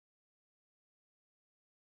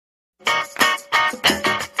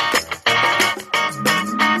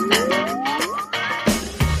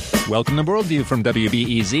Welcome to Worldview from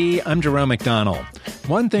WBEZ. I'm Jerome McDonnell.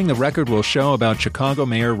 One thing the record will show about Chicago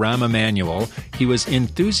Mayor Rahm Emanuel, he was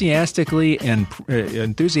enthusiastic and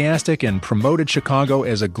promoted Chicago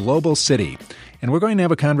as a global city. And we're going to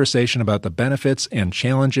have a conversation about the benefits and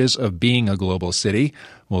challenges of being a global city.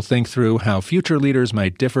 We'll think through how future leaders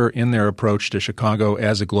might differ in their approach to Chicago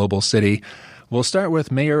as a global city. We'll start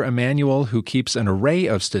with Mayor Emanuel, who keeps an array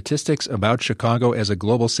of statistics about Chicago as a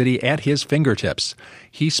global city at his fingertips.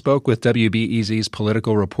 He spoke with WBEZ's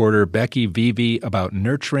political reporter Becky Vevea about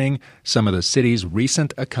nurturing some of the city's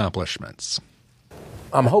recent accomplishments.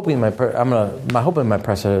 I'm hoping my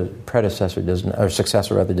predecessor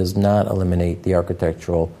does not eliminate the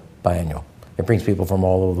architectural biennial. It brings people from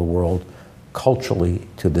all over the world culturally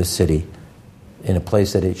to this city in a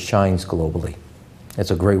place that it shines globally.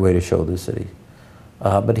 It's a great way to show the city.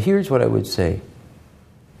 But here's what I would say.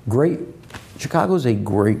 Chicago's a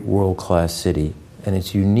great world-class city, and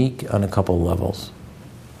it's unique on a couple levels.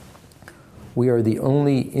 We are the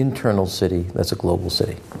only internal city that's a global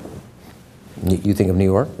city. You think of New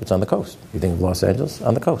York, it's on the coast. You think of Los Angeles,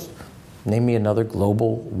 on the coast. Name me another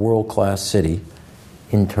global world-class city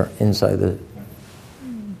inside the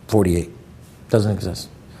 48. Doesn't exist.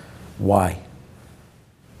 Why?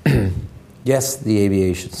 Yes, the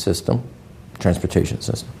aviation system, transportation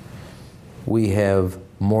system. We have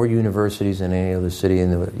more universities than any other city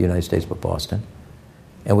in the United States but Boston.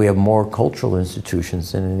 And we have more cultural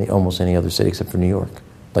institutions than almost any other city except for New York.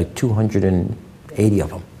 Like 280 of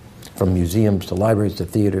them. From museums to libraries to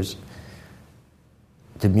theaters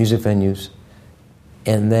to music venues.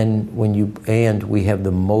 And then we have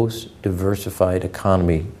the most diversified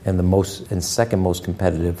economy and second most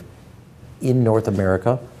competitive in North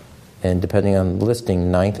America, and depending on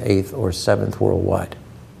listing, 9th, 8th, or 7th worldwide.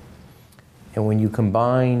 And when you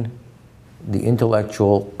combine the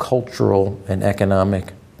intellectual, cultural, and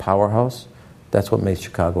economic powerhouse, that's what makes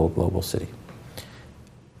Chicago a global city.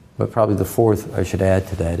 But probably the fourth I should add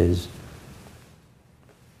to that is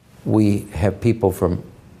we have people from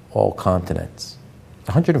all continents.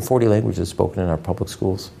 140 languages spoken in our public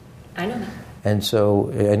schools. I know that. And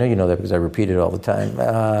so, I know you know that because I repeat it all the time.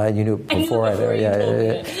 You knew it before I did.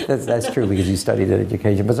 Yeah, that's true because you studied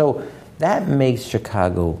education. But so that makes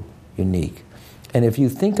Chicago unique. And if you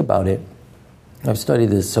think about it, I've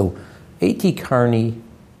studied this. So A.T. Kearney,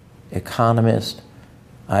 economist,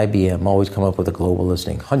 IBM, always come up with a global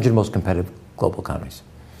listing. 100 most competitive global economies.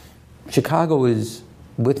 Chicago is,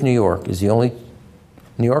 with New York, is the only.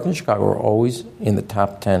 New York and Chicago are always in the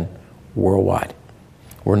top 10 worldwide.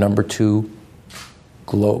 We're number 2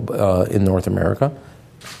 in North America,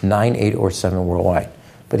 9, 8, or 7 worldwide.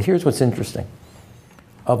 But here's what's interesting.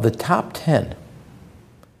 Of the top 10,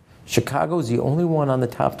 Chicago is the only one on the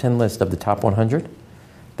top 10 list of the top 100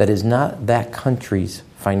 that is not that country's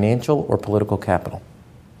financial or political capital.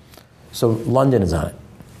 So London is on it.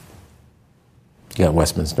 You got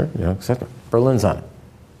Westminster, etc. Berlin's on it.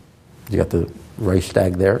 You got the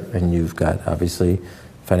Reichstag there, and you've got, obviously,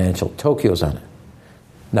 financial. Tokyo's on it.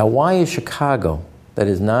 Now, why is Chicago, that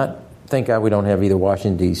is not, thank God we don't have either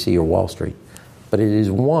Washington, D.C. or Wall Street, but it is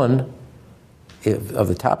one of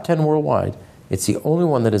the top 10 worldwide. It's the only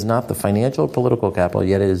one that is not the financial or political capital,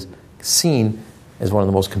 yet it is seen as one of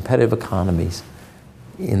the most competitive economies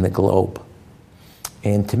in the globe.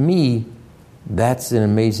 And to me, that's an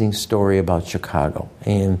amazing story about Chicago.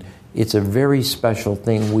 And it's a very special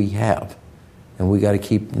thing we have. And we got to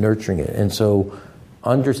keep nurturing it. And so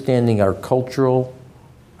understanding our cultural,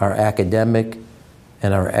 our academic,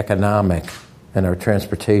 and our economic, and our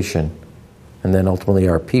transportation, and then ultimately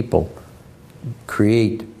our people,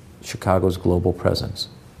 create Chicago's global presence.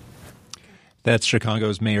 That's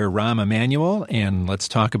Chicago's Mayor Rahm Emanuel, and let's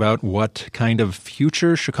talk about what kind of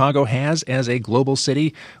future Chicago has as a global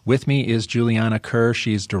city. With me is Juliana Kerr.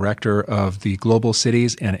 She's director of the Global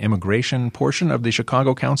Cities and Immigration portion of the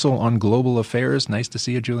Chicago Council on Global Affairs. Nice to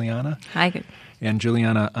see you, Juliana. Hi. And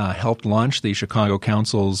Juliana helped launch the Chicago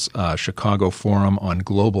Council's Chicago Forum on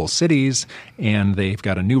Global Cities, and they've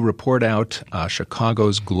got a new report out,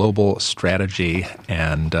 Chicago's Global Strategy,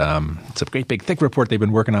 and it's a great big thick report they've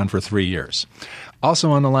been working on for 3 years.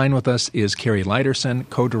 Also on the line with us is Carrie Liderson,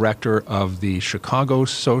 co-director of the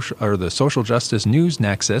the Social Justice News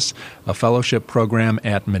Nexus, a fellowship program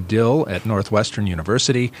at Medill at Northwestern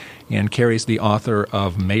University. And Carrie's the author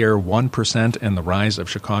of Mayor 1% and the Rise of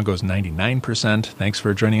Chicago's 99%. Thanks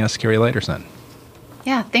for joining us, Carrie Liderson.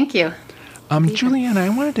 Yeah, thank you. Juliana, I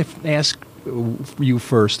wanted to ask you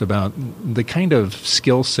first about the kind of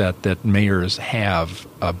skill set that mayors have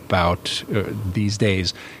about these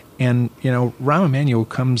days. And, Rahm Emanuel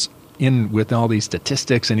comes in with all these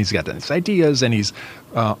statistics, and he's got these ideas, and he's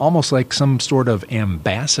almost like some sort of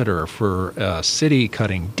ambassador for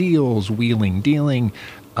city-cutting deals, wheeling, dealing.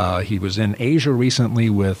 He was in Asia recently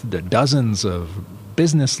with dozens of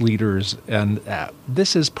business leaders, and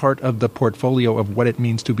this is part of the portfolio of what it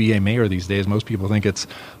means to be a mayor these days. Most people think it's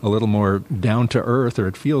a little more down to earth, or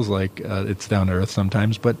it feels like it's down to earth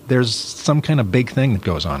sometimes, but there's some kind of big thing that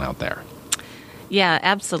goes on out there. Yeah,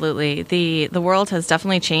 absolutely. The world has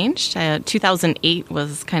definitely changed. 2008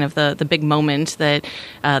 was kind of the big moment that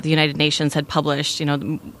the United Nations had published.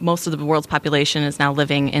 Most of the world's population is now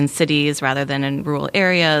living in cities rather than in rural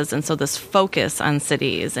areas. And so this focus on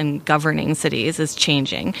cities and governing cities is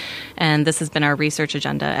changing. And this has been our research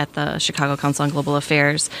agenda at the Chicago Council on Global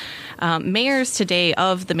Affairs. Mayors today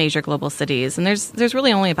of the major global cities, and there's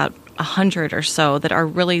really only about 100 or so that are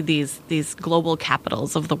really these global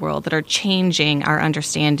capitals of the world that are changing our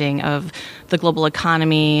understanding of the global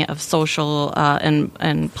economy, of social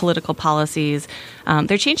and political policies.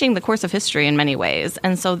 They're changing the course of history in many ways,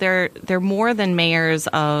 and so they're more than mayors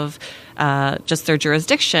of just their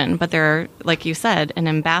jurisdiction, but they're, like you said, an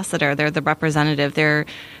ambassador. They're the representative. They're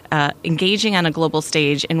engaging on a global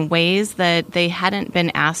stage in ways that they hadn't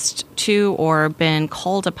been asked to or been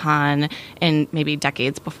called upon in maybe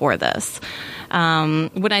decades before this.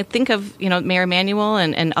 When I think of, Mayor Emanuel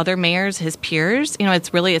and other mayors, his peers, it's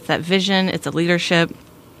that vision, it's a leadership,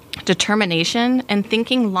 determination, and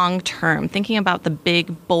thinking long term, thinking about the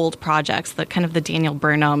big, bold projects, the kind of the Daniel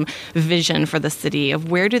Burnham vision for the city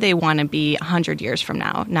of where do they want to be 100 years from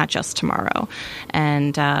now, not just tomorrow.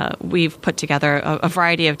 And we've put together a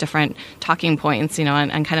variety of different talking points, on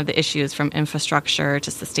kind of the issues from infrastructure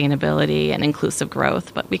to sustainability and inclusive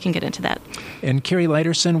growth, but we can get into that. And Carrie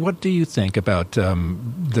Liderson, what do you think about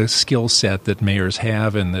the skill set that mayors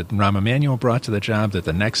have and that Rahm Emanuel brought to the job that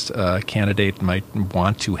the next candidate might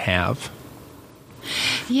want to have?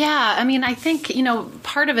 Yeah, I think,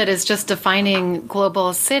 part of it is just defining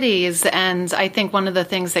global cities. And I think one of the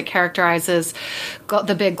things that characterizes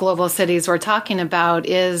the big global cities we're talking about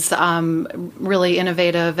is really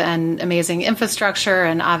innovative and amazing infrastructure,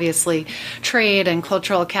 and obviously trade and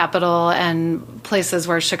cultural capital, and places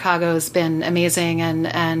where Chicago's been amazing.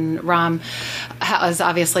 And Rahm has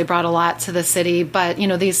obviously brought a lot to the city. But,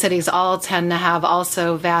 these cities all tend to have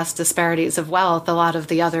also vast disparities of wealth. A lot of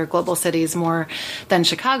the other global cities more than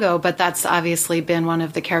Chicago, but that's obviously been one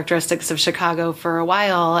of the characteristics of Chicago for a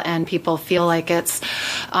while, and people feel like it's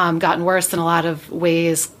gotten worse in a lot of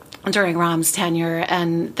ways during Rahm's tenure,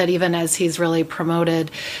 and that even as he's really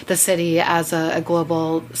promoted the city as a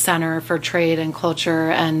global center for trade and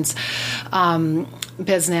culture and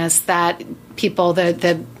business, that people,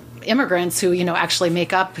 the immigrants who actually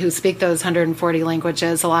who speak those 140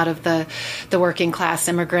 languages, a lot of the working class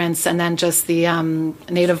immigrants, and then just the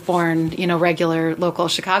native born regular local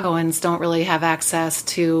Chicagoans don't really have access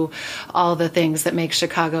to all the things that make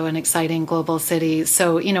Chicago an exciting global city.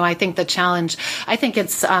 So I think the challenge,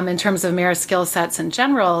 it's in terms of mayor skill sets in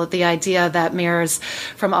general, the idea that mayors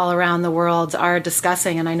from all around the world are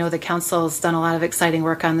discussing, and I know the council's done a lot of exciting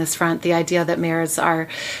work on this front, the idea that mayors are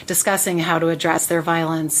discussing how to address their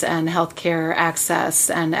violence and healthcare access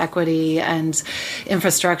and equity and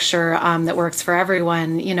infrastructure that works for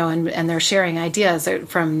everyone, and they're sharing ideas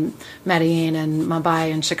from Medellin and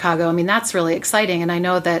Mumbai and Chicago. That's really exciting. And I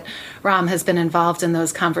know that Rahm has been involved in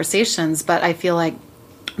those conversations, but I feel like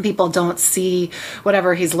people don't see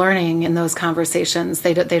whatever he's learning in those conversations.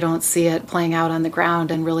 They don't see it playing out on the ground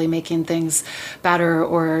and really making things better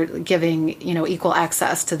or giving, equal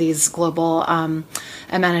access to these global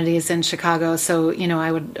amenities in Chicago. So,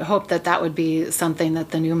 I would hope that would be something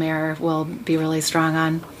that the new mayor will be really strong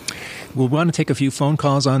on. We'll want to take a few phone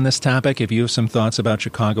calls on this topic. If you have some thoughts about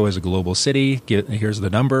Chicago as a global city, here's the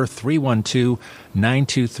number,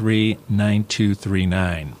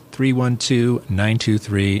 312-923-9239.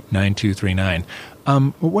 312-923-9239.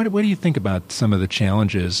 What do you think about some of the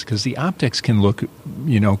challenges? Because the optics can look,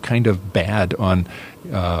 kind of bad on,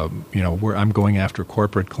 where I'm going after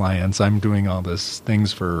corporate clients. I'm doing all these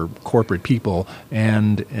things for corporate people,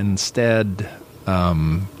 and instead, you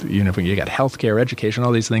got healthcare, education,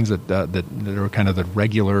 all these things that are kind of the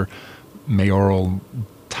regular mayoral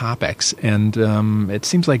topics, and it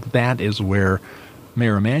seems like that is where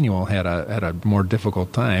Mayor Emanuel had a more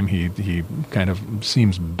difficult time. He kind of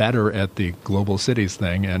seems better at the global cities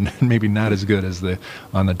thing, and maybe not as good as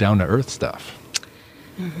on the down to earth stuff.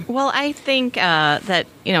 Well, I think that,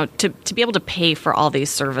 to be able to pay for all these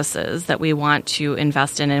services that we want to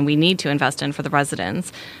invest in and we need to invest in for the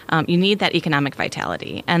residents, you need that economic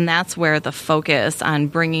vitality. And that's where the focus on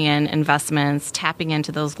bringing in investments, tapping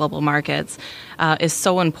into those global markets is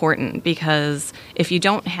so important, because if you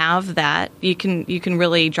don't have that, you can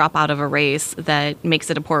really drop out of a race that makes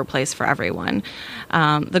it a poorer place for everyone.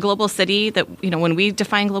 The global city that, when we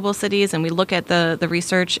define global cities and we look at the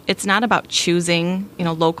research, it's not about choosing,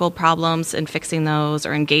 local problems and fixing those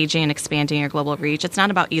or engaging and expanding your global reach. It's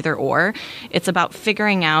not about either or. It's about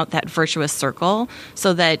figuring out that virtuous circle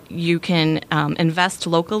so that you can invest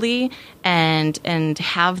locally and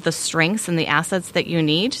have the strengths and the assets that you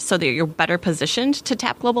need so that you're better positioned to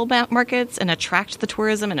tap global markets and attract the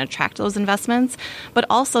tourism and attract those investments, but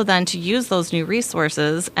also then to use those new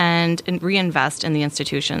resources and reinvest in the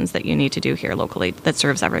institutions that you need to do here locally that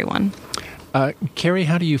serves everyone. Carrie,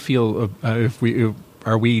 how do you feel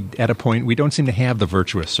are we at a point we don't seem to have the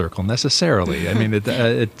virtuous circle necessarily? I mean,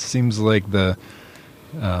 it seems like the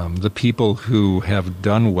people who have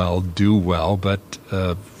done well do well, but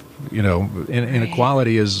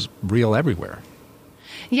inequality is real everywhere.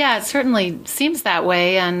 Yeah, it certainly seems that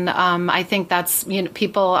way, and I think that's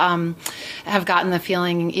people have gotten the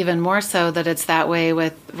feeling even more so that it's that way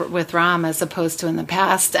with Ram as opposed to in the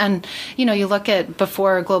past. And you look at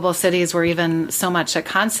before global cities were even so much a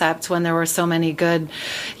concept, when there were so many good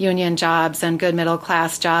union jobs and good middle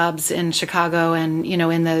class jobs in Chicago and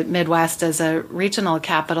in the Midwest as a regional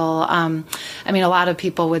capital. A lot of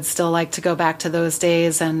people would still like to go back to those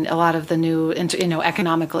days, and a lot of the new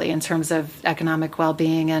economically in terms of economic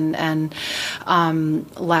well-being and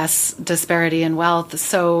less disparity in wealth.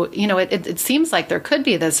 So, it seems like there could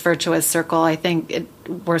be this virtuous circle. I think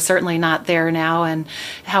we're certainly not there now, and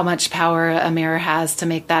how much power a mayor has to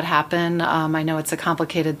make that happen. I know it's a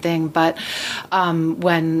complicated thing, but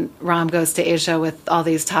when Ram goes to Asia with all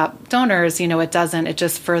these top donors, it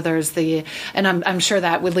just furthers and I'm sure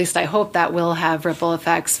that, at least I hope that will have ripple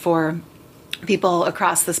effects for people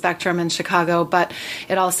across the spectrum in Chicago, but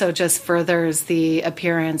it also just furthers the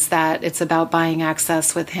appearance that it's about buying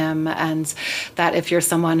access with him, and that if you're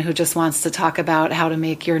someone who just wants to talk about how to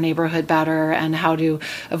make your neighborhood better and how to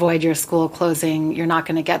avoid your school closing, you're not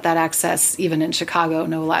going to get that access even in Chicago,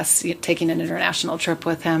 no less taking an international trip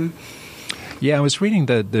with him. Yeah, I was reading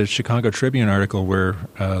the Chicago Tribune article where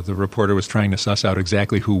the reporter was trying to suss out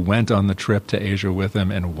exactly who went on the trip to Asia with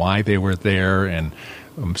him and why they were there, and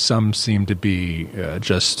some seem to be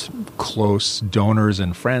just close donors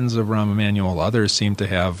and friends of Rahm Emanuel. Others seem to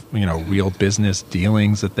have, real business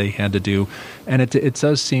dealings that they had to do. And it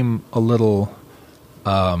does seem a little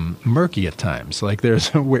murky at times. Like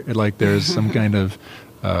there's some kind of,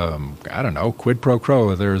 quid pro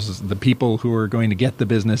quo. There's the people who are going to get the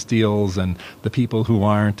business deals and the people who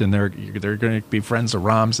aren't, and they're going to be friends of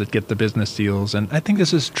Rahm's that get the business deals. And I think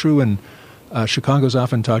this is true in Chicago's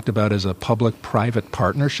often talked about as a public-private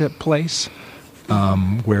partnership place,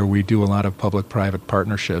 where we do a lot of public-private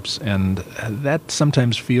partnerships, and that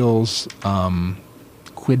sometimes feels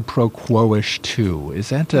quid pro quo-ish too. Is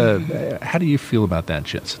that how do you feel about that,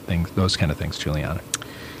 those kind of things, Juliana?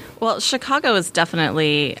 Well, Chicago is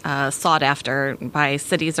definitely sought after by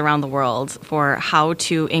cities around the world for how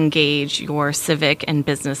to engage your civic and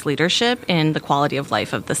business leadership in the quality of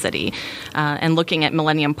life of the city. And looking at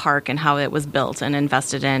Millennium Park and how it was built and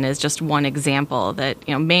invested in is just one example that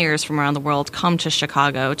mayors from around the world come to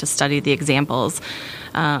Chicago to study the examples.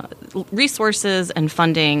 Resources and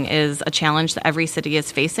funding is a challenge that every city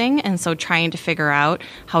is facing, and so trying to figure out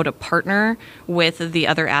how to partner with the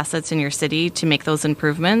other assets in your city to make those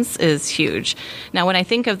improvements is huge. Now, when I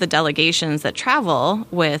think of the delegations that travel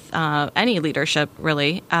with any leadership,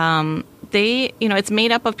 really, it's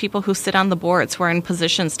made up of people who sit on the boards, who are in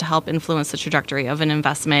positions to help influence the trajectory of an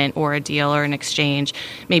investment or a deal or an exchange.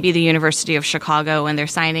 Maybe the University of Chicago, and they're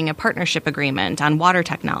signing a partnership agreement on water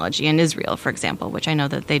technology in Israel, for example, which I know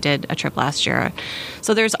that they did a trip last year.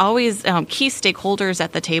 So there's always key stakeholders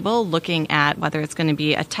at the table looking at whether it's going to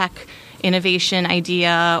be a tech innovation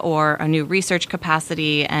idea or a new research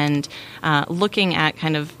capacity, and looking at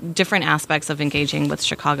kind of different aspects of engaging with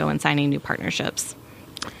Chicago and signing new partnerships.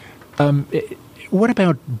 What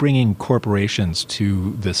about bringing corporations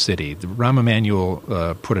to the city? Rahm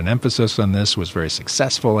Emanuel put an emphasis on this, was very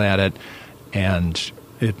successful at it, and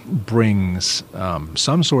it brings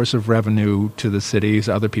some source of revenue to the cities.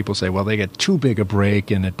 Other people say, well, they get too big a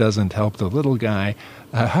break and it doesn't help the little guy.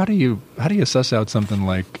 How do you suss out something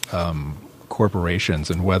like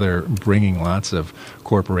corporations and whether bringing lots of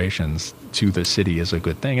corporations to the city is a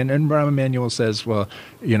good thing. And Rahm Emanuel says, well,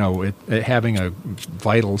 having a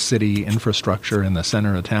vital city infrastructure in the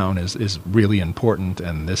center of town is really important,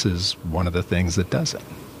 and this is one of the things that does it.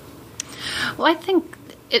 Well, I think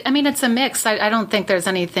it's a mix. I don't think there's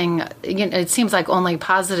anything, it seems like only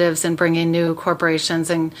positives in bringing new corporations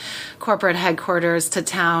and corporate headquarters to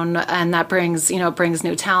town. And that brings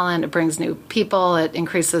new talent, it brings new people, it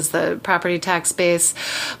increases the property tax base.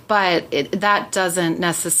 But that doesn't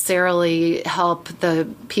necessarily help the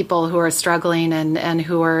people who are struggling and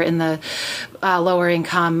who are in the lower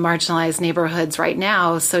income, marginalized neighborhoods right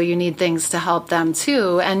now. So you need things to help them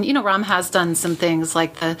too. And, Rahm has done some things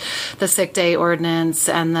like the sick day ordinance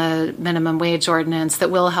and the minimum wage ordinance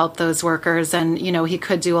that will help those workers. And, he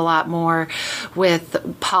could do a lot more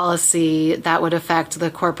with policy that would affect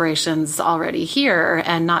the corporations already here,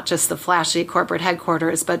 and not just the flashy corporate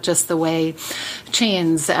headquarters, but just the way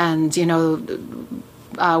chains and,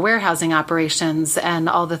 warehousing operations and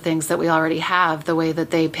all the things that we already have, the way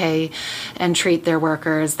that they pay and treat their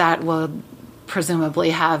workers, that will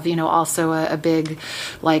presumably have, also a big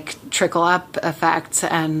trickle up effect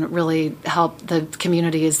and really help the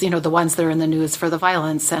communities, the ones that are in the news for the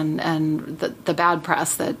violence and the bad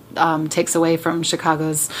press that takes away from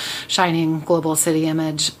Chicago's shining global city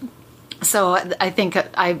image. So I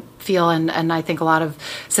feel, and I think a lot of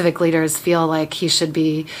civic leaders feel like he should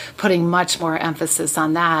be putting much more emphasis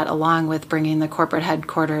on that, along with bringing the corporate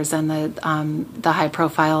headquarters and the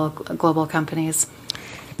high-profile global companies.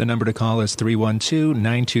 The number to call is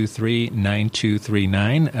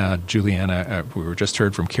 312-923-9239. Juliana, we were just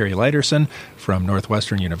heard from Carrie Leiterson from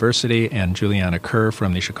Northwestern University, and Juliana Kerr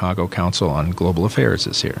from the Chicago Council on Global Affairs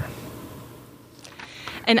is here.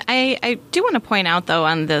 And I do want to point out, though,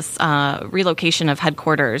 on this relocation of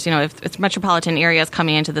headquarters, if metropolitan areas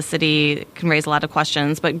coming into the city, it can raise a lot of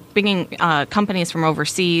questions, but bringing companies from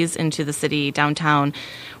overseas into the city, downtown,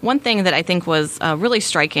 one thing that I think was really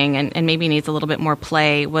striking and maybe needs a little bit more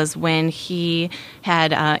play was when he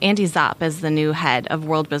had Andy Zopp as the new head of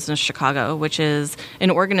World Business Chicago, which is an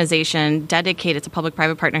organization dedicated, it's a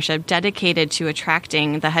public-private partnership, dedicated to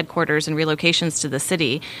attracting the headquarters and relocations to the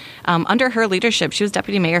city. Under her leadership, she was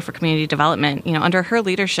deputy mayor for community development. Under her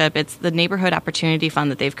leadership, it's the Neighborhood Opportunity Fund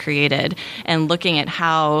that they've created, and looking at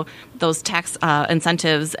how those tax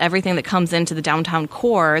incentives, everything that comes into the downtown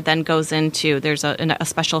core then goes into, there's a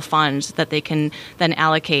special fund that they can then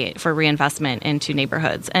allocate for reinvestment into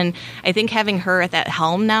neighborhoods. And I think having her at that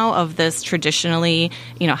helm now of this traditionally,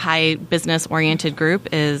 high business-oriented group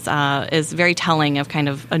is very telling of kind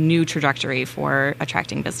of a new trajectory for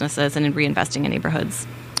attracting businesses and in reinvesting in neighborhoods.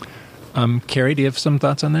 Carrie, do you have some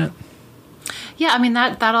thoughts on that? Yeah,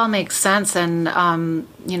 that all makes sense, and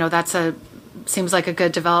that's seems like a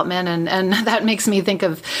good development, and that makes me think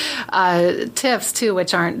of TIFs too,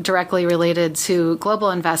 which aren't directly related to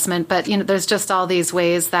global investment, but there's just all these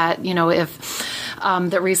ways that if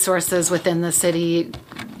the resources within the city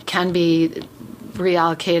can be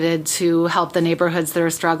reallocated to help the neighborhoods that are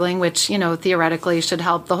struggling, which theoretically should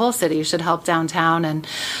help the whole city, should help downtown and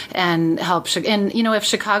help. And if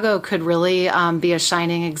Chicago could really be a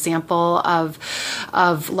shining example of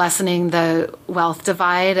lessening the wealth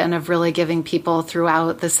divide and of really giving people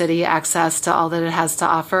throughout the city access to all that it has to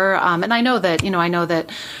offer. And I know that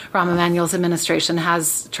Rahm Emanuel's administration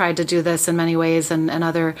has tried to do this in many ways, and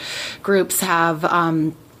other groups have.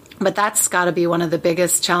 But that's got to be one of the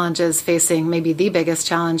biggest challenges maybe the biggest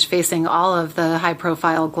challenge facing all of the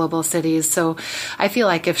high-profile global cities. So I feel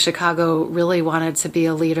like if Chicago really wanted to be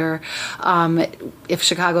a leader, if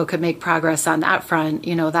Chicago could make progress on that front,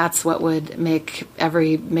 that's what would make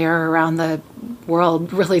every mayor around the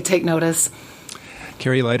world really take notice.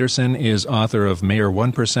 Carrie Leiterson is author of Mayor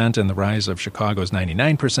 1% and the Rise of Chicago's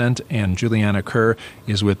 99%, and Juliana Kerr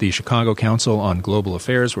is with the Chicago Council on Global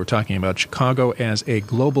Affairs. We're talking about Chicago as a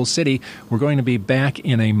global city. We're going to be back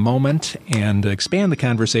in a moment and expand the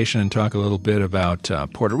conversation and talk a little bit about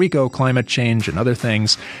Puerto Rico, climate change, and other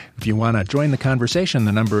things. If you want to join the conversation,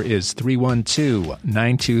 the number is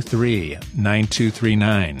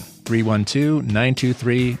 312-923-9239.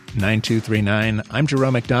 312-923-9239. I'm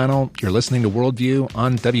Jerome McDonnell. You're listening to Worldview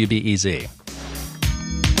on WBEZ.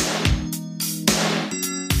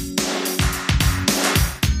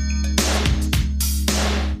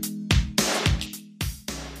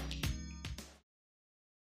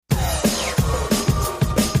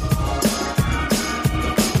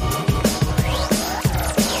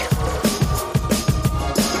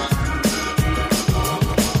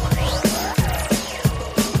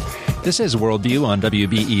 This is Worldview on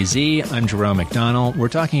WBEZ. I'm Jerome McDonnell. We're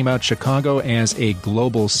talking about Chicago as a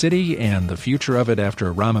global city and the future of it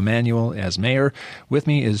after Rahm Emanuel as mayor. With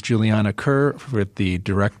me is Juliana Kerr, with the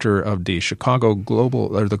director of the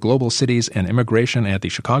the Global Cities and Immigration at the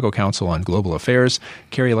Chicago Council on Global Affairs.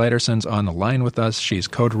 Carrie Leiterson's on the line with us. She's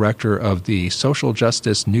co-director of the Social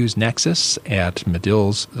Justice News Nexus at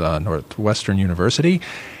Medill's Northwestern University.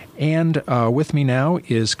 And with me now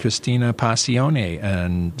is Cristina Pacione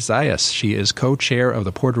and Zayas. She is co-chair of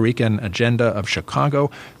the Puerto Rican Agenda of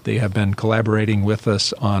Chicago. They have been collaborating with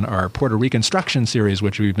us on our Puerto Reconstruction series,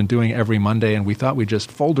 which we've been doing every Monday, and we thought we'd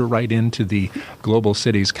just fold her right into the Global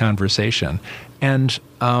Cities conversation. And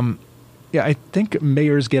I think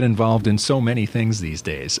mayors get involved in so many things these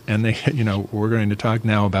days. And we're going to talk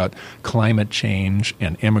now about climate change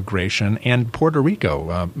and immigration and Puerto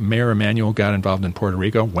Rico. Mayor Emanuel got involved in Puerto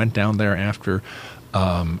Rico, went down there after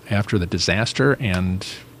the disaster, and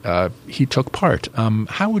he took part.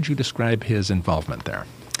 How would you describe his involvement there?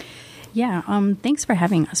 Yeah, thanks for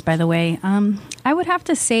having us, by the way. I would have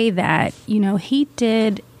to say that, he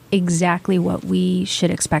did exactly what we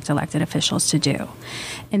should expect elected officials to do.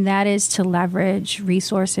 And that is to leverage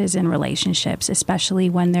resources and relationships, especially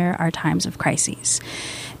when there are times of crises.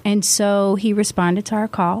 And so he responded to our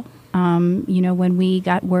call. When we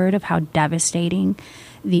got word of how devastating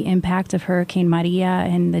the impact of Hurricane Maria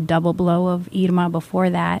and the double blow of Irma before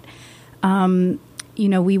that,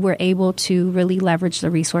 we were able to really leverage the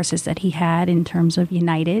resources that he had in terms of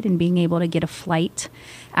United and being able to get a flight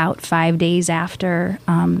out 5 days after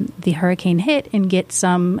the hurricane hit and get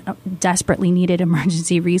some desperately needed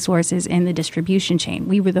emergency resources in the distribution chain.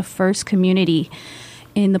 We were the first community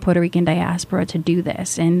in the Puerto Rican diaspora to do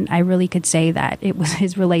this. And I really could say that it was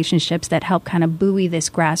his relationships that helped kind of buoy this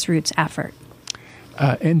grassroots effort.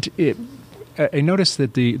 I noticed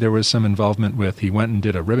that there was some involvement with, he went and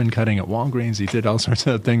did a ribbon cutting at Walgreens. He did all sorts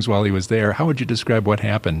of things while he was there. How would you describe what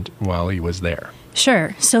happened while he was there?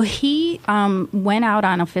 Sure. So he went out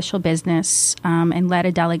on official business and led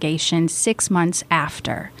a delegation 6 months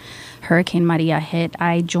after Hurricane Maria hit.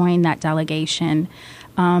 I joined that delegation.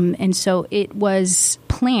 And so it was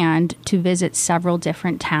planned to visit several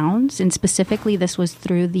different towns. And specifically, this was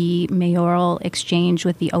through the mayoral exchange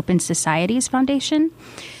with the Open Societies Foundation.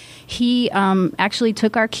 He actually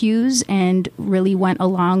took our cues and really went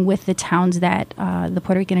along with the towns that the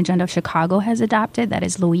Puerto Rican Agenda of Chicago has adopted, that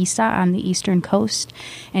is Loíza on the eastern coast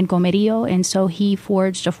and Comerío. And so he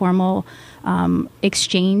forged a formal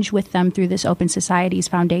exchange with them through this Open Societies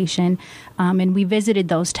Foundation. And we visited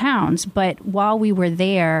those towns. But while we were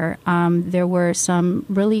there, there were some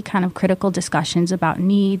really kind of critical discussions about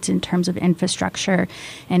needs in terms of infrastructure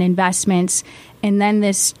and investments. And then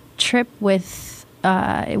this trip with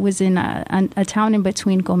it was in a town in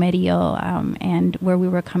between Comerío and where we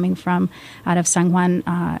were coming from out of San Juan.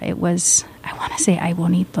 It was, I want to say Ay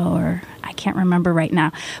Bonito, or I can't remember right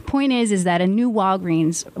now. Point is that a new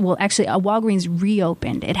Walgreens, a Walgreens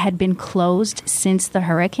reopened. It had been closed since the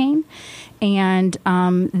hurricane. And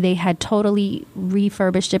they had totally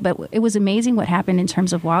refurbished it. But it was amazing what happened in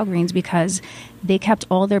terms of Walgreens because they kept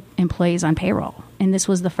all their employees on payroll. And this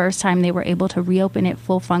was the first time they were able to reopen it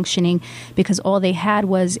full functioning because all they had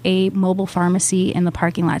was a mobile pharmacy in the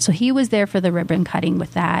parking lot. So he was there for the ribbon cutting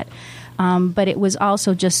with that. But it was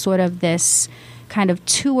also just sort of this kind of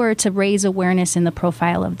tour to raise awareness in the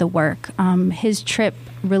profile of the work. His trip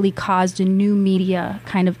really caused a new media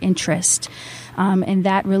kind of interest. And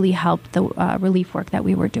that really helped the relief work that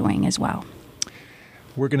we were doing as well.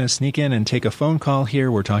 We're going to sneak in and take a phone call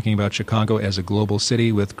here. We're talking about Chicago as a global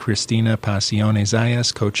city with Cristina Pacione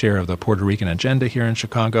Zayas, co-chair of the Puerto Rican Agenda here in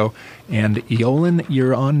Chicago. And Eolin,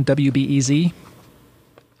 you're on WBEZ?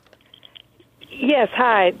 Yes,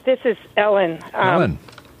 hi. This is Ellen. Ellen.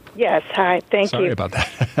 Yes, hi. Thank you. Sorry about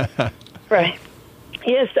that. Right.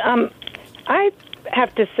 Yes, I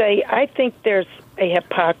have to say, I think there's a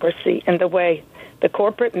hypocrisy in the way the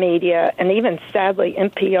corporate media and even, sadly,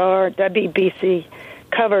 NPR, WBC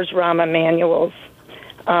covers Rahm Emanuel's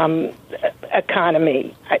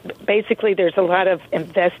economy. Basically, there's a lot of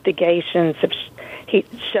investigations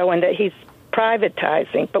showing that he's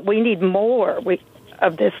privatizing, but we need more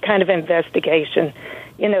of this kind of investigation.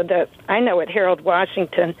 I know at Harold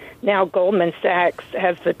Washington, now Goldman Sachs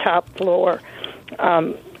has the top floor,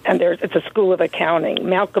 and it's a school of accounting.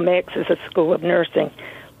 Malcolm X is a school of nursing.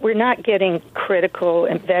 We're not getting critical,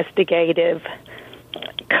 investigative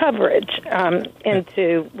coverage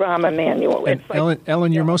into Rahm Emanuel. And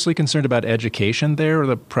Ellen, you're mostly concerned about education there, or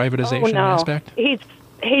the privatization aspect? He's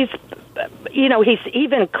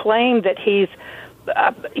even claimed that he's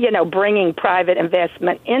bringing private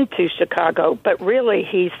investment into Chicago, but really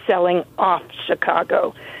he's selling off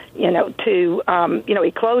Chicago, to,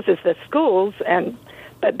 he closes the schools,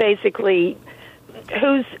 but basically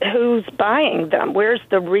who's buying them? Where's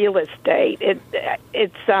the real estate?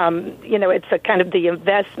 It's a kind of the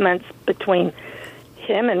investments between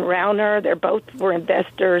him and Rauner. They both were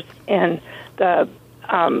investors in the,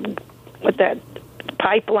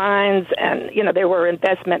 pipelines, and they were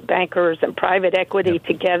investment bankers and private equity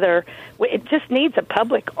together. It just needs a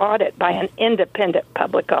public audit by an independent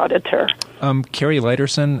public auditor. Carrie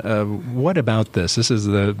Leiterson, what about this? This is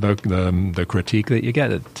the critique that you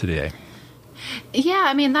get today. Yeah,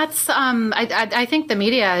 I mean, that's, I think the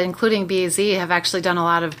media, including BEZ, have actually done a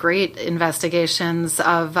lot of great investigations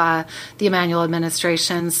of the Emanuel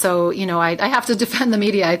administration. So, I have to defend the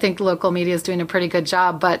media. I think local media is doing a pretty good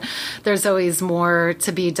job, but there's always more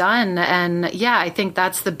to be done. And yeah, I think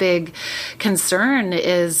that's the big concern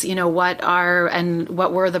is, what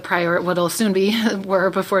were the what'll soon be,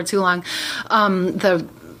 were before too long,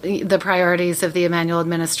 the priorities of the Emanuel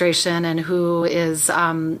administration and who is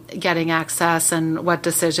getting access and what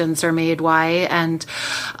decisions are made, why, and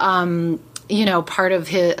part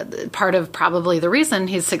of probably the reason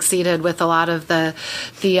he's succeeded with a lot of the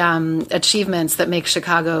achievements that make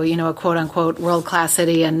Chicago, a quote unquote world class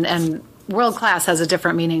city, and world class has a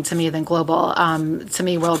different meaning to me than global. To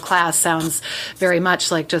me, world class sounds very much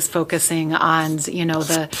like just focusing on,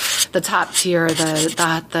 the top tier,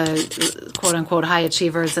 the quote unquote high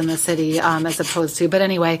achievers in the city, as opposed to. But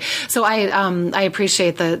anyway, so I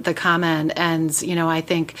appreciate the comment, and I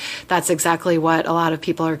think that's exactly what a lot of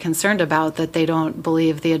people are concerned about, that they don't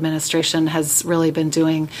believe the administration has really been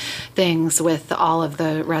doing things with all of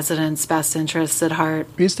the residents' best interests at heart.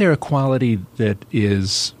 Is there a quality that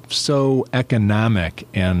is so economic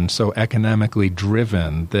and so economically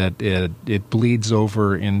driven that it bleeds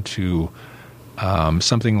over into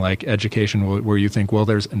something like education, where you think, well,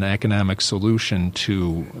 there's an economic solution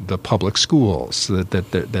to the public schools,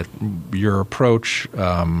 that your approach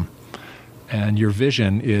and your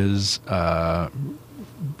vision is kind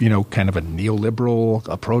of a neoliberal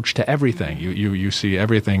approach to everything. You see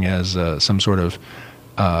everything as some sort of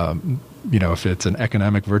if it's an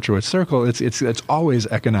economic virtuous circle, it's always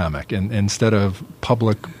economic and instead of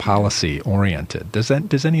public policy oriented. Does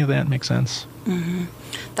any of that make sense? Mm-hmm.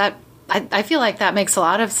 I feel like that makes a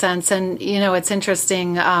lot of sense. And, it's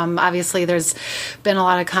interesting. Obviously, there's been a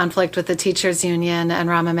lot of conflict with the teachers union and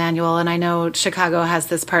Rahm Emanuel. And I know Chicago has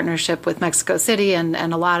this partnership with Mexico City and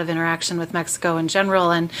a lot of interaction with Mexico in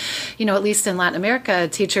general. And, at least in Latin America,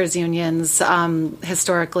 teachers unions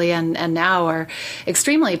historically and now are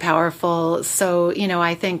extremely powerful. So,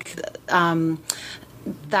 I think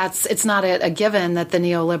it's not a given that the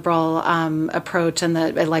neoliberal approach and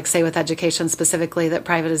like say with education specifically, that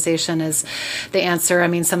privatization is the answer. I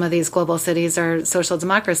mean, some of these global cities are social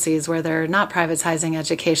democracies where they're not privatizing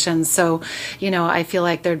education. So, I feel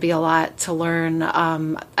like there'd be a lot to learn.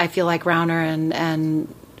 I feel like Rauner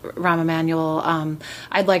and Rahm Emanuel,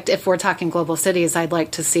 if we're talking global cities, I'd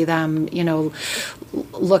like to see them,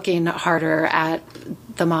 looking harder at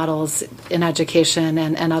the models in education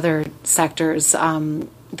and other sectors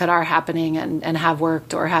that are happening and have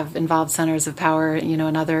worked or have involved centers of power,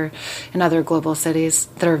 in other global cities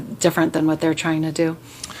that are different than what they're trying to do.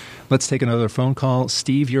 Let's take another phone call.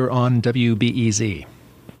 Steve, you're on WBEZ.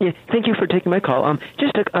 Yeah, thank you for taking my call.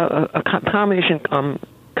 Just a combination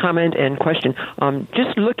comment and question.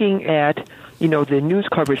 Just looking at, the news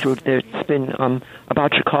coverage that's been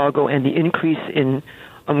about Chicago and the increase in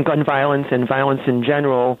gun violence and violence in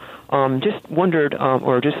general, just wondered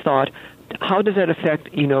or just thought, how does that affect,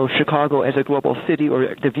 Chicago as a global city,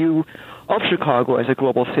 or the view of Chicago as a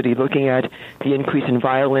global city, looking at the increase in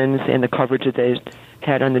violence and the coverage that they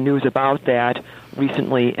had on the news about that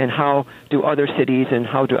recently, and how do other cities and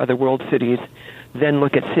how do other world cities then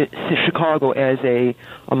look at Chicago as a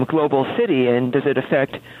global city, and does it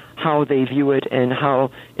affect how they view it and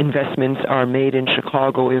how investments are made in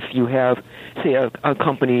Chicago? If you have, say, a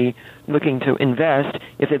company looking to invest,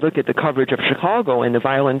 if they look at the coverage of Chicago and the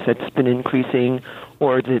violence that's been increasing,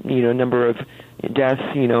 or the number of deaths,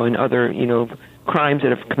 and other crimes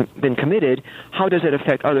that have been committed, how does it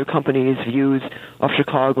affect other companies' views of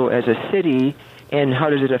Chicago as a city? And how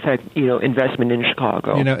does it affect, investment in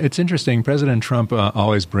Chicago? It's interesting. President Trump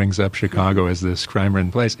always brings up Chicago as this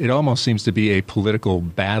crime-ridden place. It almost seems to be a political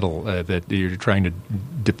battle that you're trying to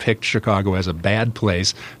depict Chicago as a bad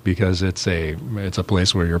place because it's a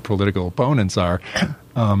place where your political opponents are.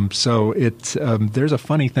 So there's a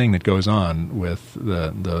funny thing that goes on with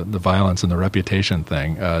the violence and the reputation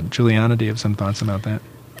thing. Juliana, do you have some thoughts about that?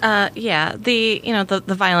 The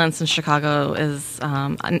violence in Chicago is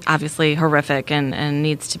obviously horrific and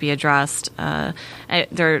needs to be addressed. There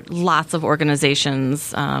are lots of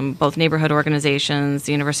organizations, both neighborhood organizations,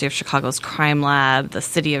 the University of Chicago's Crime Lab, the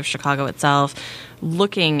City of Chicago itself,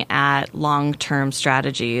 looking at long-term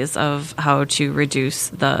strategies of how to reduce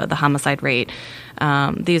the homicide rate.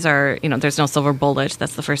 These are, there's no silver bullet.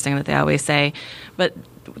 That's the first thing that they always say. But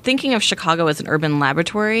thinking of Chicago as an urban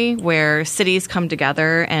laboratory where cities come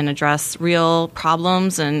together and address real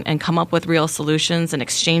problems and come up with real solutions and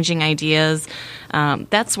exchanging ideas,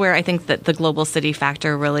 that's where I think that the global city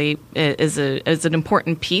factor really is an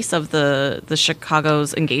important piece of the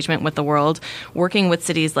Chicago's engagement with the world, working with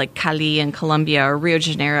cities like Cali and Colombia or Rio de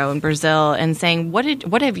Janeiro in Brazil and saying,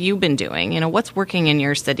 what have you been doing? What's working in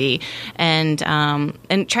your city? And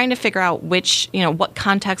trying to figure out what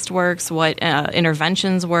context works, what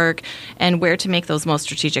interventions work, and where to make those most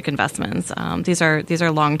strategic investments. These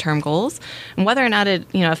are long-term goals, and whether or not it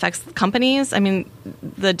affects companies. I mean,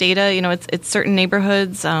 the data, it's certain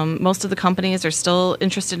neighborhoods. Most of the companies are still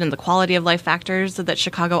interested in the quality of life factors that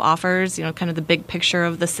Chicago offers. Kind of the big picture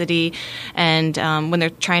of the city, and when they're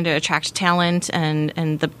trying to attract talent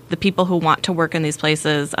and the people who want to work in these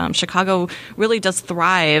places, Chicago really does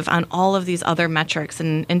thrive on all of these other metrics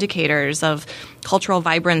and indicators of cultural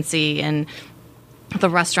vibrancy and the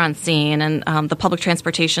restaurant scene and the public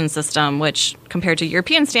transportation system, which compared to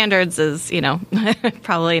European standards is,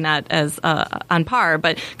 probably not as on par,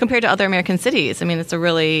 but compared to other American cities, I mean, it's a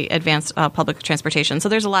really advanced public transportation. So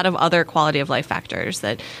there's a lot of other quality of life factors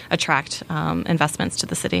that attract investments to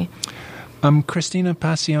the city. Cristina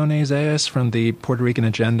Pacione-Zayas from the Puerto Rican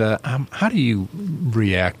Agenda, how do you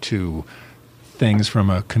react to things from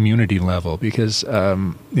a community level? Because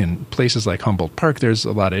in places like Humboldt Park, there's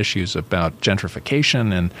a lot of issues about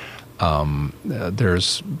gentrification, and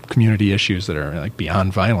there's community issues that are like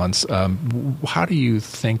beyond violence. How do you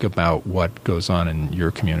think about what goes on in your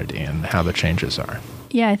community and how the changes are?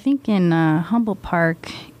 Yeah, I think in Humboldt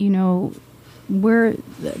Park, the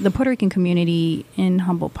Puerto Rican community in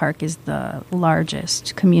Humboldt Park is the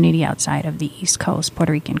largest community outside of the East Coast,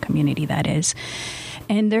 Puerto Rican community, that is.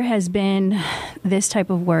 And there has been this type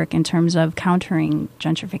of work in terms of countering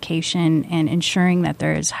gentrification and ensuring that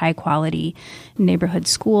there is high-quality neighborhood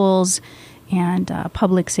schools and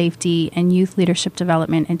public safety and youth leadership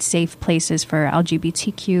development and safe places for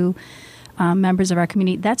LGBTQ members of our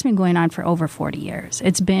community. That's been going on for over 40 years.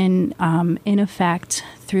 It's been in effect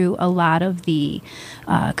through a lot of the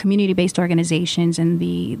community-based organizations and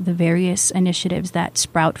the various initiatives that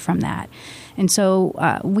sprout from that. And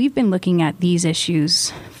so we've been looking at these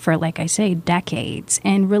issues for, like I say, decades,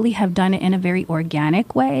 and really have done it in a very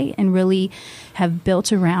organic way and really have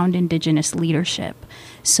built around Indigenous leadership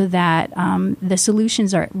so that the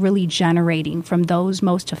solutions are really generating from those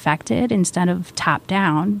most affected instead of top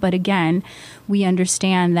down. But again, we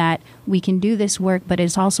understand that we can do this work, but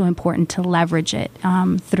it's also important to leverage it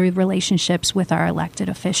through relationships with our elected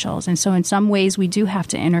officials. And so in some ways, we do have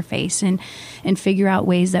to interface and figure out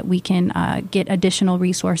ways that we can get additional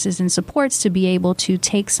resources and supports to be able to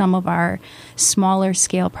take some of our smaller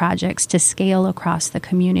scale projects to scale across the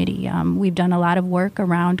community. We've done a lot of work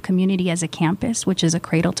around Community as a Campus, which is a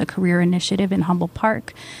Cradle to Career initiative in Humboldt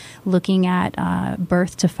Park, looking at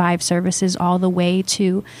birth to 5 services all the way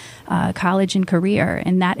to college and career.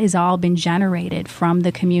 And that has all been generated from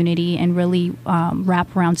the community and really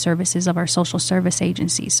wraparound services of our social service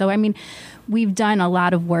agencies. So, I mean, we've done a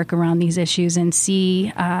lot of work around these issues and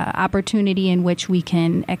see opportunity in which we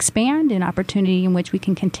can expand and opportunity in which we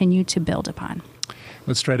can continue to build upon.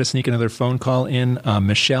 Let's try to sneak another phone call in.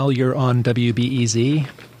 Michelle, you're on WBEZ.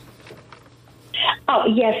 Oh,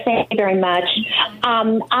 yes, thank you very much.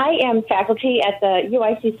 I am faculty at the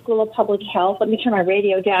UIC School of Public Health. Let me turn my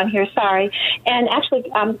radio down here, sorry. And actually,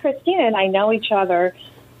 Cristina and I know each other.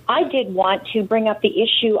 I did want to bring up the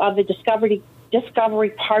issue of the Discovery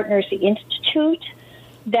Partners Institute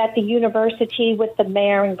that the university with the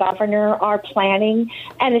mayor and governor are planning,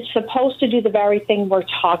 and it's supposed to do the very thing we're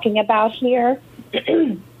talking about here.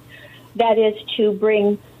 That is to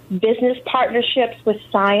bring business partnerships with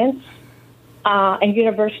science and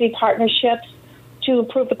university partnerships to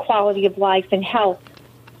improve the quality of life and health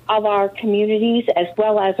of our communities as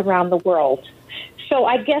well as around the world. So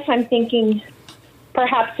I guess I'm thinking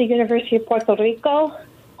perhaps the University of Puerto Rico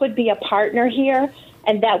could be a partner here,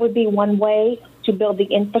 and that would be one way to build the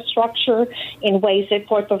infrastructure in ways that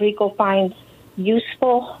Puerto Rico finds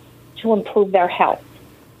useful to improve their health.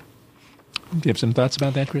 Do you have some thoughts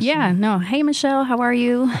about that, Christine? Yeah, no. Hey, Michelle, how are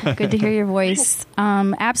you? Good to hear your voice.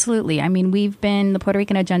 Absolutely. I mean, the Puerto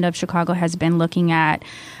Rican Agenda of Chicago has been looking at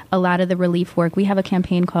a lot of the relief work. We have a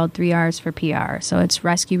campaign called 3 R's for PR. So it's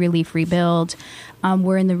Rescue, Relief, Rebuild.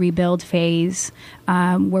 We're in the rebuild phase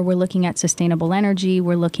where we're looking at sustainable energy.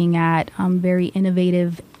 We're looking at very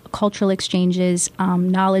innovative cultural exchanges,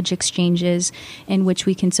 knowledge exchanges in which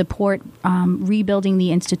we can support rebuilding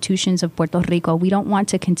the institutions of Puerto Rico. We don't want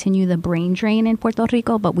to continue the brain drain in Puerto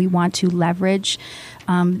Rico, but we want to leverage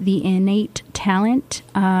the innate talent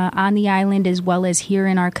on the island as well as here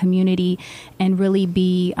in our community and really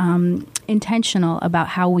be intentional about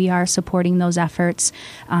how we are supporting those efforts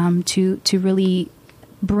to really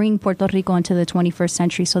bring Puerto Rico into the 21st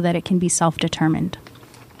century so that it can be self-determined.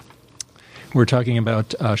 We're talking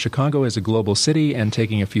about Chicago as a global city and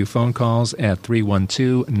taking a few phone calls at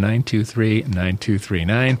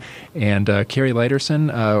 312-923-9239. And Carrie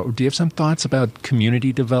Leiterson, do you have some thoughts about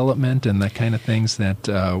community development and that kind of things that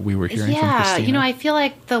we were hearing from Christina? Yeah, I feel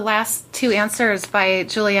like the last two answers by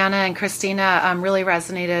Juliana and Christina really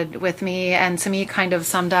resonated with me and to me kind of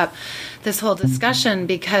summed up this whole discussion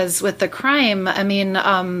because with the crime, I mean,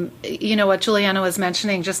 what Juliana was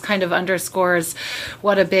mentioning just kind of underscores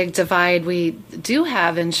what a big divide we do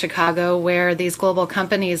have in Chicago where these global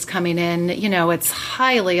companies coming in, it's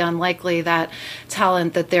highly unlikely that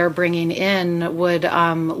talent that they're bringing in would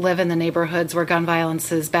live in the neighborhoods where gun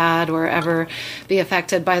violence is bad or ever be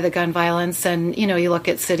affected by the gun violence. And, you look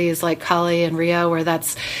at cities like Cali and Rio where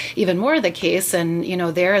that's even more the case. And,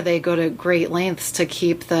 there they go to great lengths to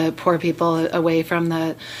keep the poor people away from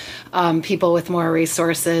the people with more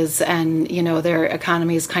resources, and their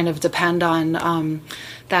economies kind of depend on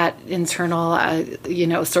that internal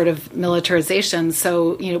sort of militarization.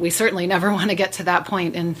 So we certainly never want to get to that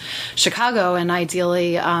point in Chicago, and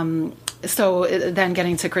ideally so then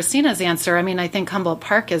getting to Christina's answer, I mean, I think Humboldt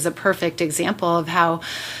Park is a perfect example of how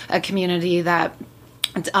a community that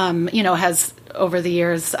has over the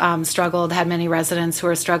years struggled, had many residents who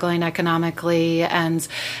are struggling economically and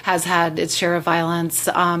has had its share of violence,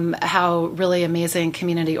 how really amazing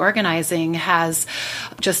community organizing has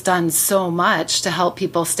just done so much to help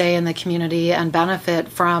people stay in the community and benefit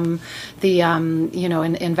from the,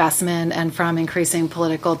 investment and from increasing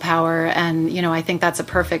political power. And, I think that's a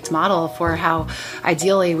perfect model for how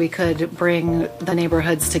ideally we could bring the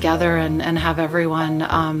neighborhoods together and have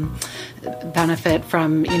everyone benefit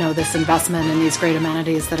from, this investment in these great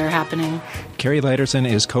amenities that are happening. Carrie Leiterson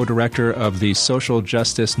is co-director of the Social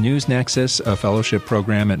Justice News Nexus, a fellowship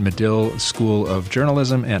program at Medill School of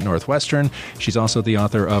Journalism at Northwestern. She's also the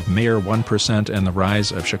author of Mayor 1% and the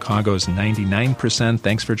Rise of Chicago's 99%.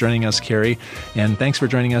 Thanks for joining us, Carrie. And thanks for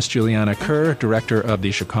joining us, Juliana Kerr, director of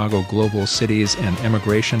the Chicago Global Cities and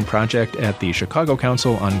Immigration Project at the Chicago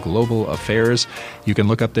Council on Global Affairs. You can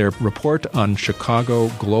look up their report on Chicago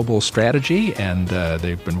Global Strategy, and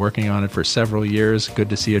they've been working on it for several years.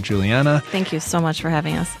 Good to see you, Juliana. Thank you so much for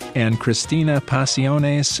having us. And Cristina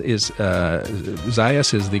Pasiones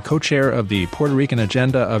Zayas is the co-chair of the Puerto Rican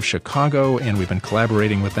Agenda of Chicago, and we've been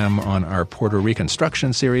collaborating with them on our Puerto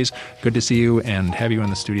Reconstruction series. Good to see you and have you in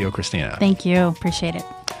the studio, Cristina. Thank you. Appreciate it.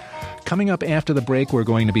 Coming up after the break, we're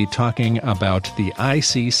going to be talking about the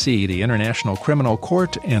ICC, the International Criminal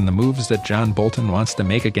Court, and the moves that John Bolton wants to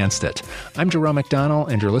make against it. I'm Jerome McDonnell,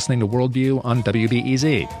 and you're listening to Worldview on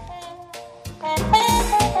WBEZ.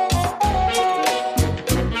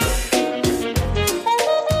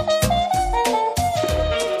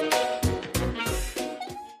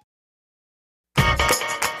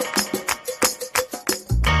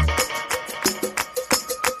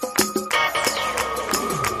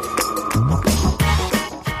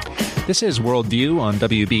 This is Worldview on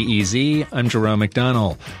WBEZ. I'm Jerome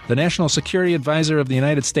McDonnell. The National Security Advisor of the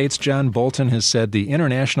United States, John Bolton, has said the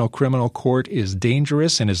International Criminal Court is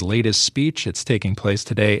dangerous in his latest speech. It's taking place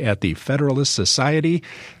today at the Federalist Society.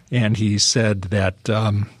 And he said that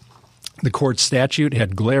the court's statute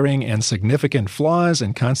had glaring and significant flaws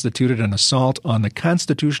and constituted an assault on the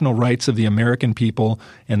constitutional rights of the American people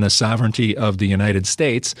and the sovereignty of the United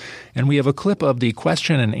States. And we have a clip of the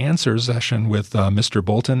question and answer session with Mr.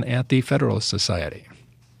 Bolton at the Federalist Society.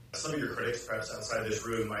 Some of your critics, perhaps outside this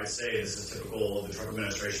room, might say this is typical of the Trump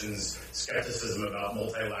administration's skepticism about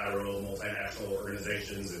multilateral, multinational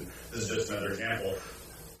organizations, and this is just another example.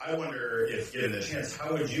 I wonder if, given the chance,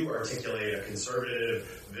 how would you articulate a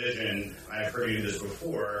conservative vision, I've heard you do this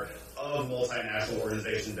before, of multinational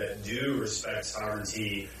organizations that do respect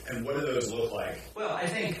sovereignty, and what do those look like? Well, I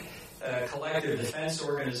think collective defense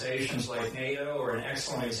organizations like NATO are an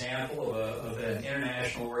excellent example of an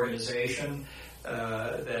international organization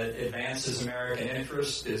that advances American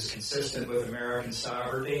interest, is consistent with American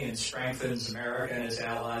sovereignty, and strengthens America and its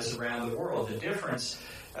allies around the world. The difference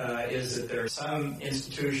is that there are some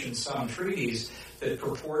institutions, some treaties that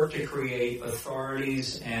purport to create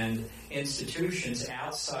authorities and institutions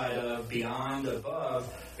outside of, beyond,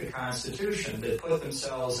 above the Constitution, that put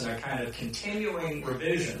themselves in a kind of continuing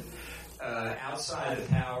revision outside the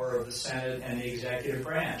power of the Senate and the executive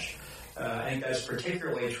branch. I think that's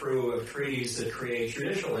particularly true of treaties that create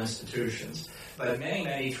judicial institutions. But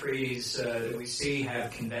many treaties that we see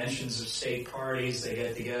have conventions of state parties. They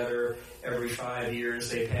get together every 5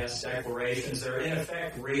 years. They pass declarations. They're, in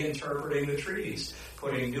effect, reinterpreting the treaties,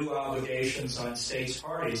 putting new obligations on states'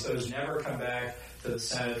 parties. Those never come back to the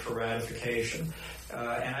Senate for ratification.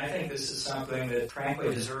 And I think this is something that,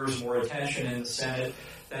 frankly, deserves more attention in the Senate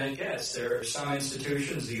than it gets. There are some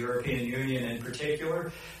institutions, the European Union in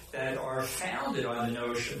particular, that are founded on the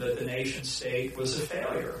notion that the nation-state was a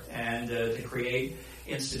failure, and to create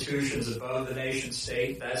institutions above the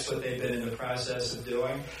nation-state, that's what they've been in the process of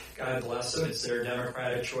doing. God bless them. It's their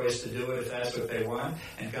democratic choice to do it if that's what they want.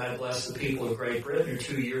 And God bless the people of Great Britain who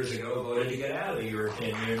 2 years ago voted to get out of the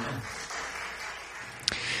European Union.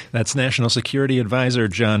 That's National Security Advisor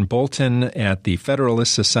John Bolton at the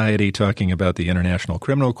Federalist Society talking about the International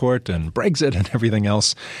Criminal Court and Brexit and everything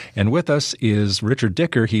else. And with us is Richard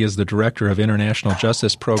Dicker. He is the Director of International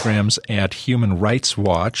Justice Programs at Human Rights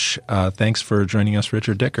Watch. Thanks for joining us,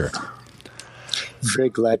 Richard Dicker. Very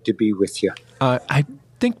glad to be with you. I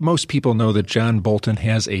think most people know that John Bolton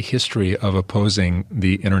has a history of opposing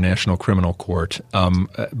the International Criminal Court.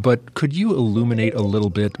 But could you illuminate a little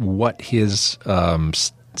bit what his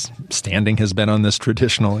standing has been on this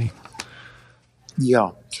traditionally?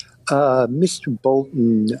 Yeah. Mr.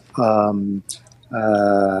 Bolton,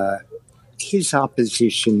 his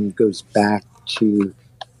opposition goes back to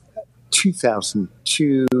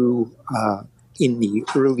 2002 in the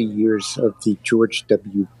early years of the George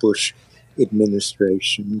W. Bush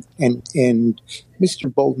administration. And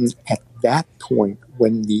Mr. Bolton, at that point,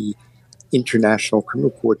 when the International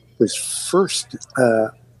Criminal Court was first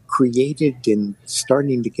created and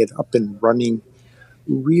starting to get up and running,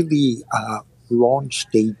 really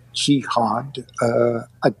launched a jihad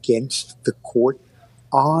against the court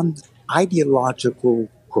on ideological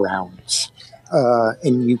grounds.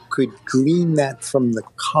 And you could glean that from the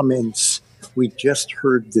comments we just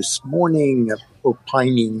heard this morning,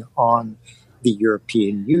 opining on the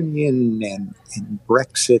European Union and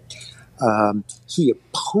Brexit. He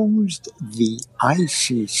opposed the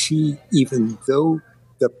ICC, even though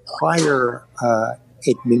the prior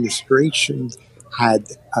administration had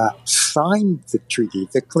signed the treaty,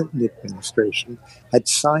 the Clinton administration had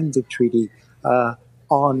signed the treaty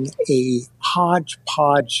on a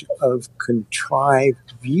hodgepodge of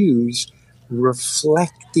contrived views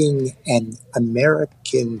reflecting an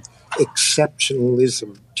American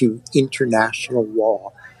exceptionalism to international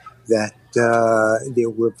law, that there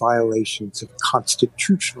were violations of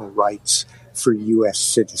constitutional rights for U.S.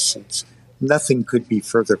 citizens. Nothing could be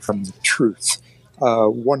further from the truth.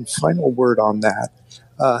 One final word on that.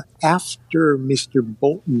 After Mr.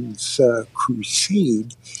 Bolton's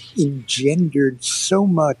crusade engendered so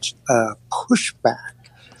much pushback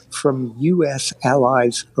from U.S.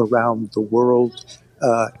 allies around the world,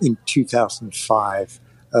 in 2005,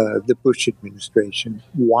 the Bush administration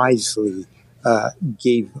wisely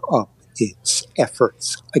gave up its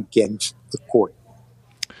efforts against the court.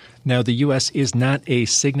 Now, the U.S. is not a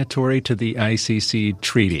signatory to the ICC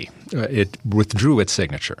treaty. It withdrew its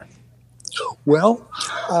signature. Well,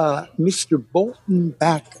 Mr. Bolton,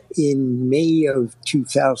 back in May of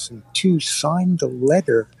 2002, signed a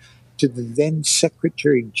letter to the then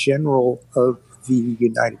Secretary General of the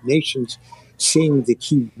United Nations saying that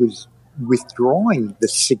he was withdrawing the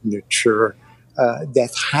signature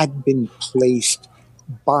that had been placed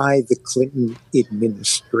by the Clinton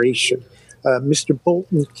administration. Mr.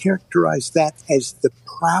 Bolton characterized that as the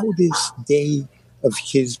proudest day of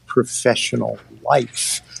his professional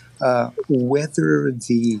life. Whether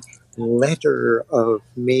the letter of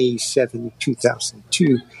May 7,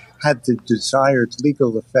 2002 had the desired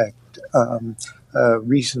legal effect,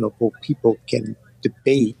 reasonable people can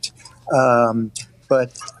debate.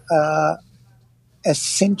 But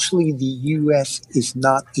essentially, the U.S. is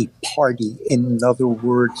not a party. In other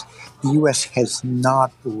words, the U.S. has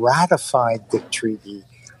not ratified the treaty,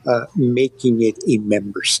 making it a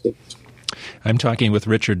member state. I'm talking with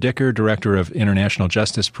Richard Dicker, Director of International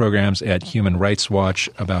Justice Programs at Human Rights Watch,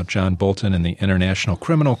 about John Bolton and the International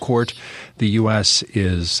Criminal Court. The U.S.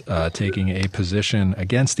 is taking a position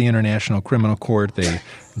against the International Criminal Court.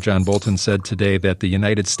 John Bolton said today that the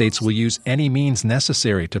United States will use any means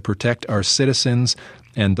necessary to protect our citizens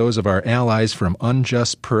and those of our allies from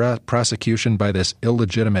unjust prosecution by this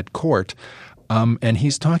illegitimate court. And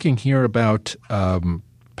he's talking here about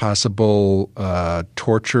possible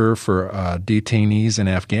torture for detainees in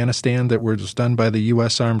Afghanistan that were just done by the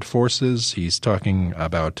U.S. Armed Forces. He's talking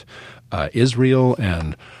about Israel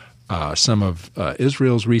and some of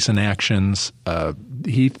Israel's recent actions.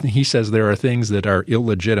 He says there are things that are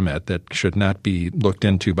illegitimate that should not be looked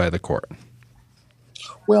into by the court.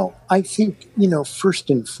 Well, I think, first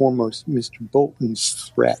and foremost, Mr.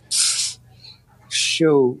 Bolton's threats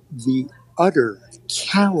show the utter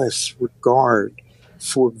callous regard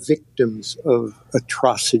for victims of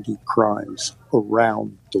atrocity crimes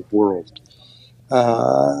around the world.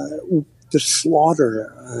 The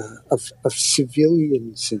slaughter of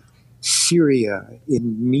civilians in Syria,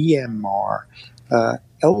 in Myanmar,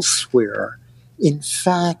 elsewhere, in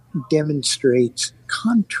fact demonstrates,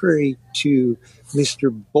 contrary to Mr.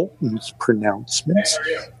 Bolton's pronouncements,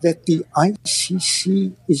 that the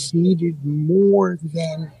ICC is needed more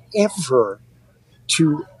than ever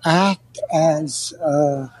to act as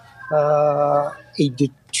a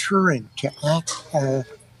deterrent, to act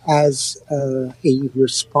as a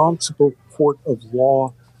responsible court of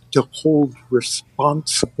law to hold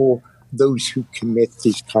responsible those who commit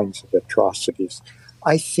these kinds of atrocities.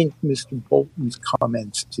 I think Mr. Bolton's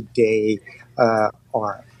comments today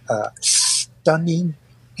are stunning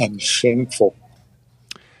and shameful.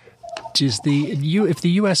 If the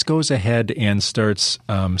U.S. goes ahead and starts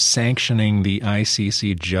sanctioning the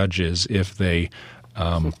ICC judges if they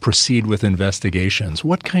proceed with investigations,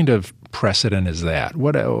 what kind of precedent is that?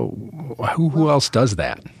 Who else does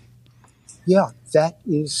that? Yeah, that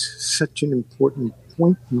is such an important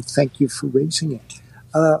point, and thank you for raising it.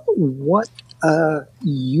 What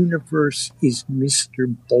universe is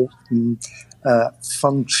Mr. Bolton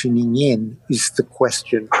functioning in is the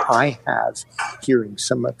question I have hearing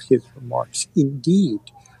some of his remarks. Indeed,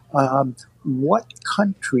 what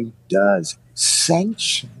country does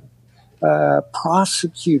sanction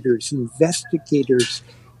prosecutors, investigators,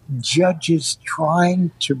 judges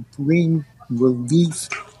trying to bring relief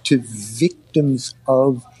to victims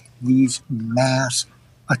of these mass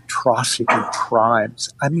atrocity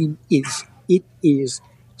crimes? I mean, it is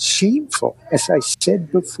shameful, as I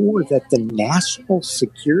said before, that the National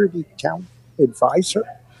Security Advisor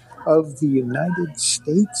of the United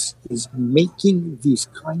States is making these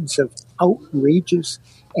kinds of outrageous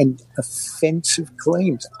and offensive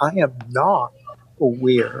claims. I am not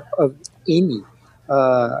aware of any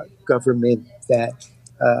government that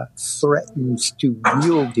threatens to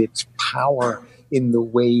wield its power in the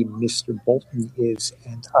way Mr. Bolton is,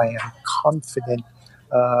 and I am confident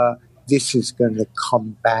this is going to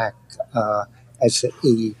come back as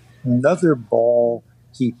another ball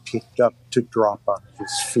he picked up to drop on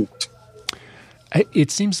his feet.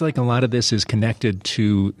 It seems like a lot of this is connected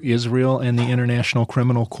to Israel and the International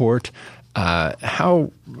Criminal Court.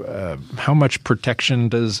 How much protection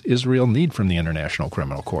does Israel need from the International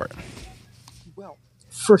Criminal Court? Well,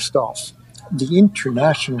 first off, the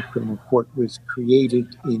International Criminal Court was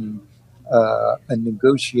created in a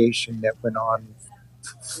negotiation that went on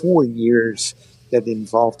for 4 years that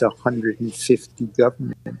involved 150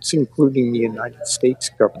 governments, including the United States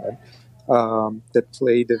government, that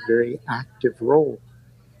played a very active role.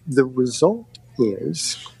 The result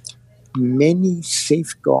is many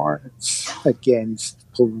safeguards against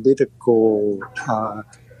political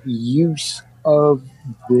use of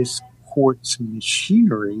this court's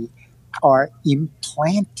machinery are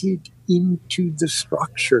implanted into the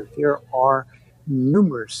structure. There are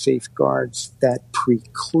numerous safeguards that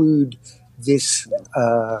preclude this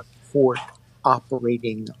court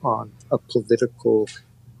operating on a political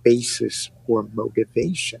basis or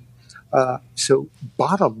motivation. So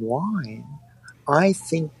bottom line, I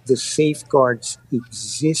think the safeguards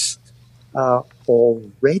exist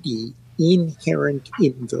already inherent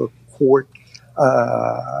in the court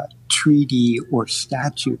treaty or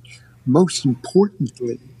statute. Most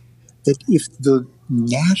importantly, that if the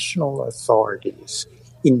national authorities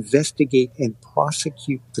investigate and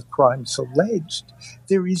prosecute the crimes alleged,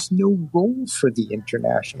 there is no role for the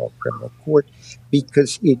International Criminal Court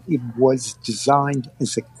because it was designed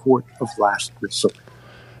as a court of last resort.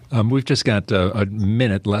 We've just got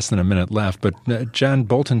less than a minute left, but John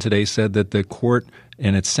Bolton today said that the court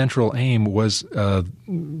and its central aim was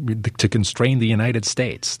to constrain the United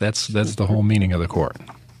States. That's the whole meaning of the court.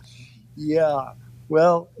 Yeah.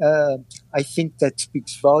 Well, I think that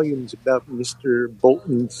speaks volumes about Mr.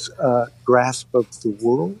 Bolton's grasp of the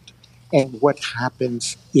world and what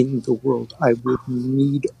happens in the world. I would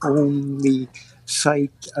need only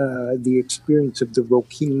cite the experience of the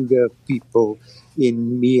Rohingya people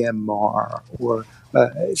in Myanmar, or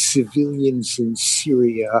civilians in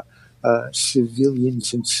Syria,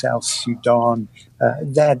 civilians in South Sudan.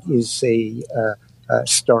 That is a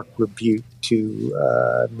stark rebuke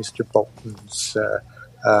to Mr. Bolton's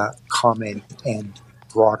comment and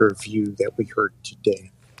broader view that we heard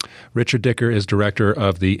today. Richard Dicker is director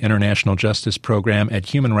of the International Justice Program at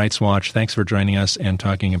Human Rights Watch. Thanks for joining us and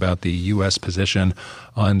talking about the U.S. position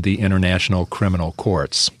on the international criminal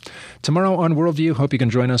courts. Tomorrow on Worldview, hope you can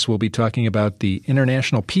join us. We'll be talking about the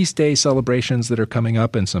International Peace Day celebrations that are coming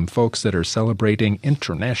up and some folks that are celebrating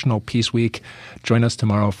International Peace Week. Join us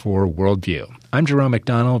tomorrow for Worldview. I'm Jerome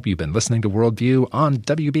McDonald. You've been listening to Worldview on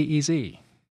WBEZ.